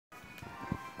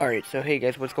Alright, so hey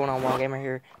guys, what's going on? Wild Gamer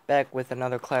here, back with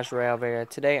another Clash Royale video.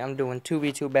 Today I'm doing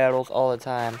 2v2 battles all the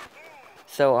time.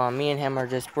 So, me and him are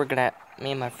just,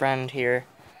 me and my friend here,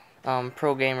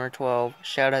 Pro Gamer 12,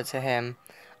 shout out to him.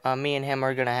 Me and him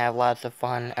are gonna have lots of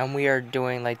fun, and we are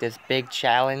doing like this big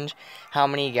challenge. How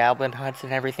many goblin huts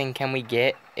and everything can we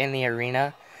get in the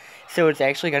arena? So it's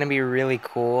actually gonna be really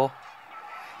cool.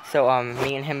 So,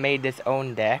 me and him made this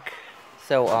own deck.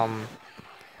 So,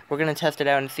 we're gonna test it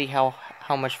out and see how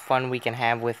much fun we can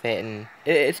have with it, and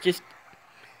it's just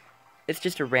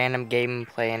a random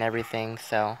gameplay and everything.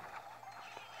 So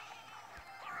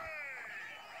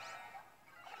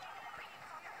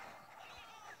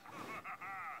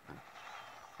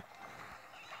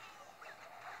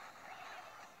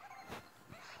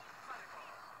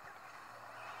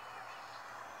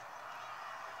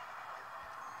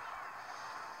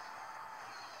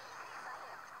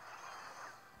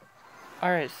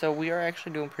alright, so we are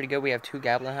actually doing pretty good. We have 2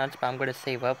 goblin hunts, but I'm gonna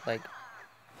save up like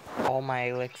all my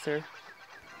elixir.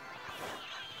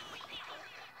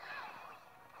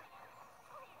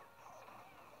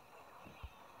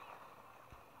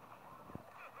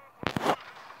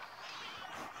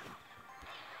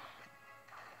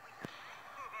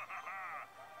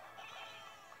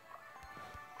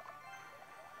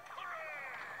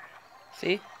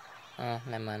 See? Oh,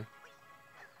 never mind.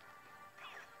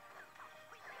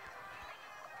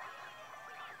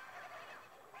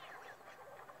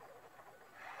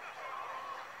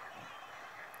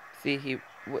 See,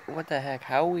 what the heck?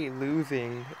 How are we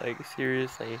losing? Like,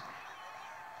 seriously.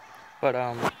 But,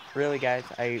 really, guys,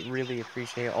 I really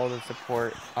appreciate all the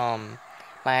support. My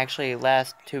actually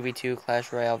last 2v2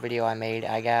 Clash Royale video I made,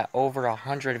 I got over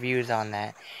 100 views on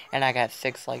that. And I got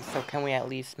 6 likes, so can we at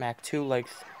least smack 2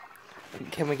 likes?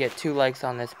 Can we get 2 likes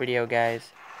on this video,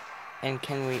 guys? And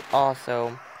can we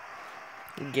also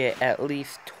get at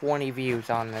least 20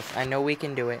 views on this? I know we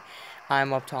can do it.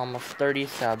 I'm up to almost 30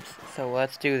 subs, so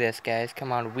let's do this, guys.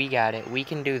 Come on, we got it. We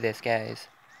can do this, guys.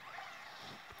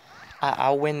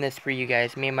 I'll win this for you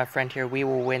guys. Me and my friend here, we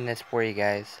will win this for you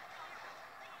guys.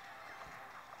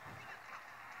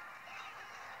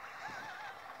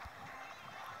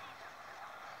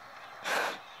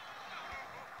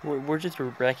 We're just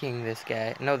wrecking this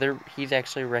guy. No, he's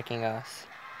actually wrecking us.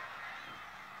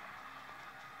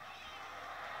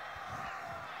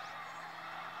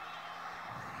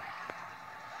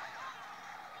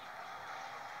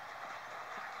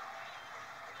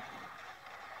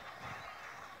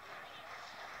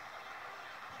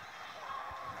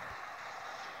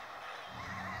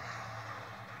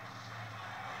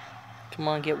 Come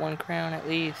on, get 1 crown at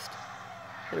least.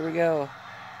 There we go.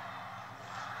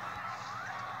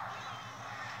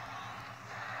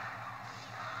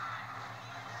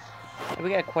 We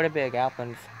got quite a bit of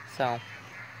goblins, so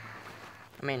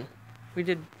I mean, we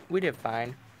did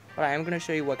fine. But I am gonna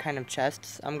show you what kind of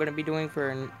chests I'm gonna be doing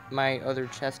for my other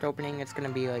chest opening. It's gonna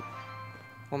be like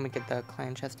when we get the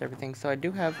clan chest, everything. So I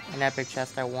do have an epic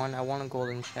chest. I won a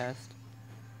golden chest.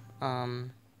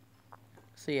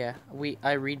 So yeah,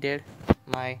 I redid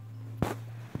my.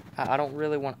 I don't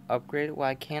really want to upgrade it. Well,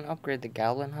 I can upgrade the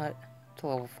goblin hut to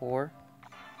level 4.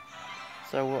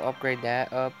 So we'll upgrade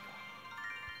that up.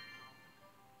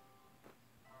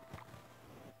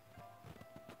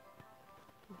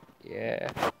 Yeah.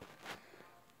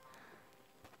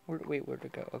 Wait, where'd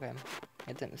it go? Okay.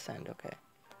 It didn't send, okay.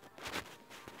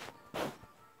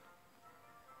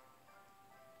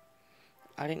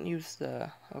 I didn't use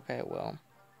the... Okay, well.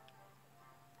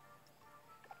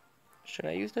 Should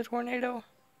I use the tornado?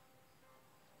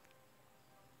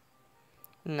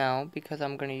 No, because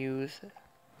I'm gonna use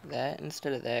that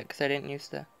instead of that, because I didn't use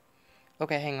the...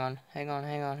 Okay, hang on.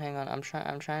 I'm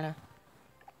trying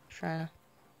to...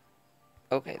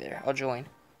 Okay, there. I'll join.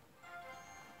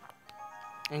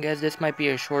 And guys, this might be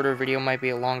a shorter video, might be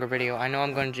a longer video. I know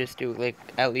I'm going to just do, like,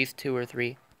 at least 2 or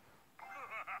 3.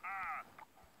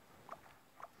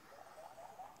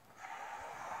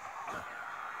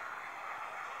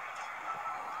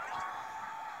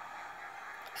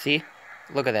 See?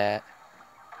 Look at that.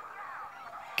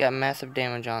 Got massive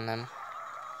damage on them.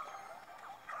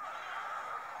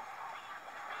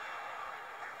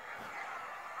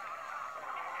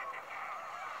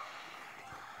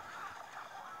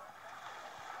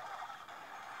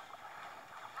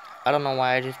 I don't know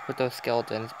why I just put those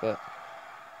skeletons, but...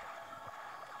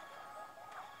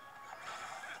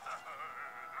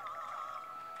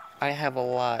 I have a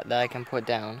lot that I can put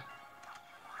down.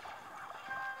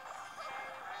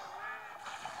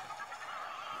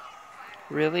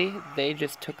 Really? They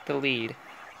just took the lead.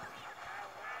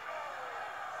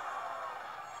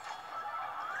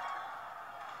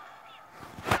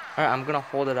 Alright, I'm gonna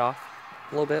hold it off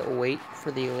a little bit, wait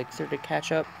for the elixir to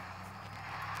catch up.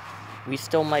 We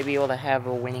still might be able to have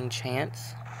a winning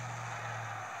chance.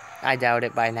 I doubt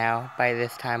it by now. By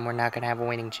this time, we're not gonna have a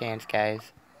winning chance,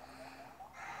 guys.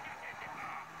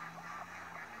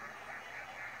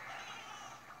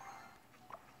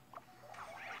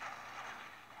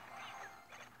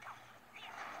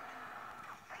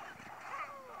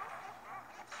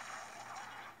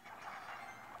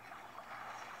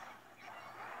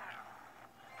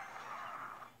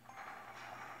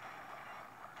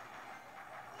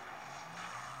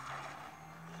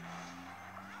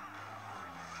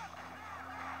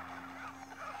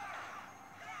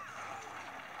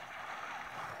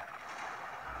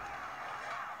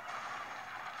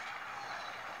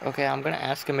 Okay, I'm gonna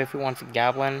ask him if he wants a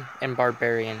Goblin and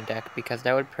Barbarian deck, because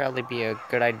that would probably be a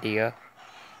good idea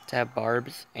to have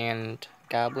Barbs and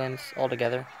Goblins all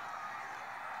together.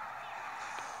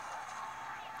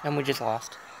 And we just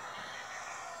lost.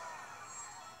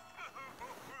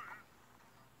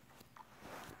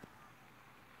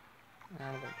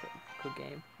 Good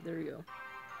game. There we go.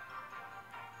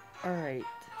 Alright,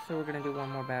 so we're gonna do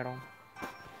one more battle.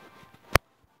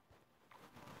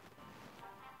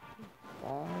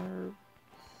 Barbs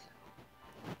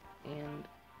and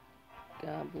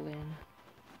Goblin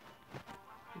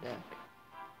deck.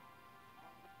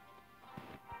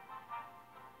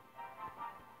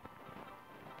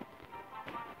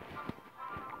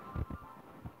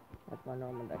 That's my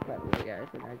normal deck, by the way, guys,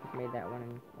 and I just made that one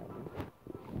and that one.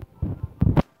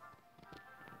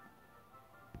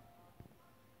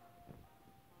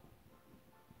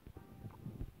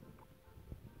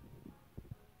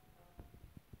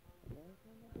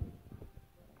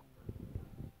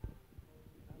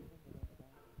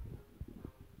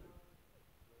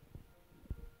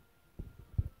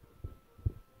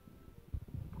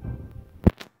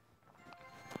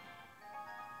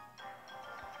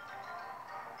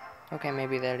 Okay,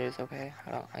 maybe that is okay.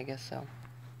 I guess so.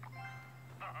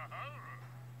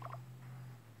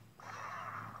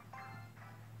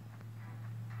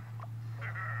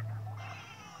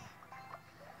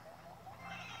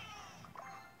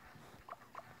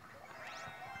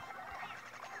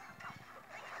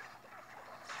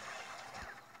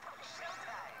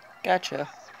 Gotcha.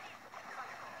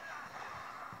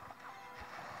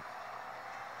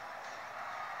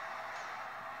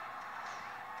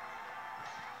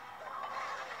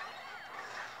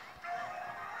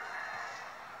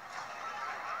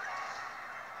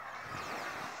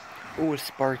 Ooh,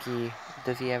 Sparky.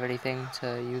 Does he have anything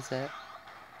to use that?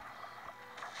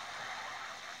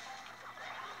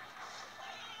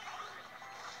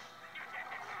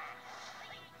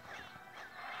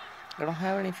 I don't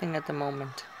have anything at the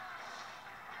moment.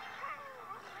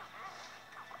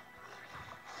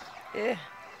 Eh,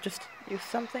 just use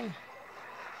something.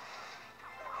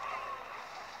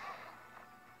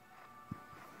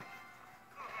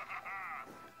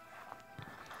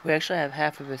 We actually have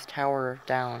half of his tower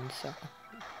down, so...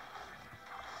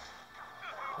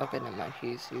 Okay, never mind,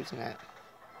 he's using that.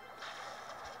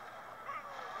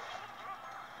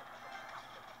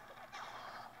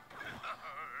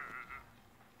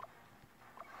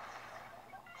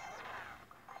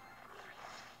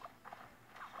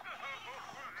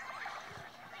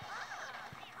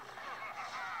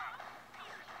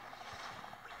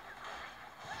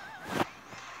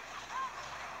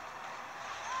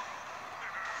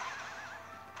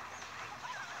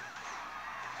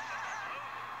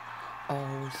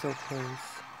 Oh, so close.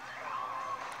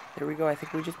 There we go, I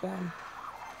think we just won.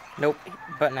 Nope,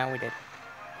 but now we did.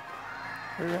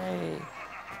 Hooray!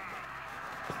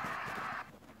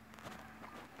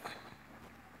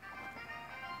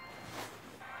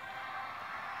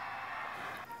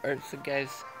 Alright, so guys,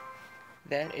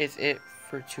 that is it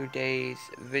for today's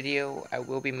video. I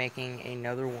will be making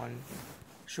another one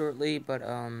shortly, but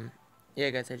yeah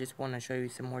guys, I just want to show you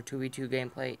some more 2v2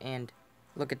 gameplay, and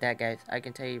look at that guys, I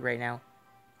can tell you right now,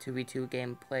 2v2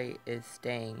 gameplay is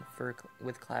staying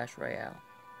with Clash Royale.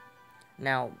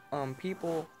 Now,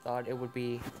 people thought it would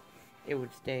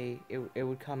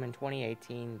come in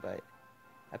 2018, but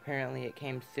apparently it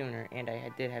came sooner, and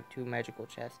I did have 2 magical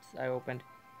chests I opened.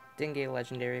 Didn't get a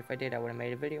legendary. If I did, I would have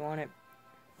made a video on it.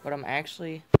 But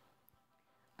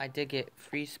I did get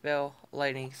free spell,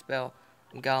 lightning spell,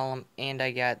 golem, and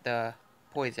I got the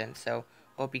poison. So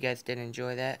hope you guys did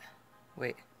enjoy that.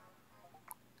 Wait,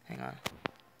 hang on.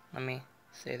 Let me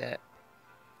say that.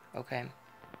 Okay.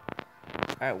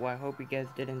 Alright, well, I hope you guys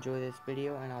did enjoy this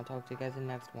video, and I'll talk to you guys in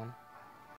the next one.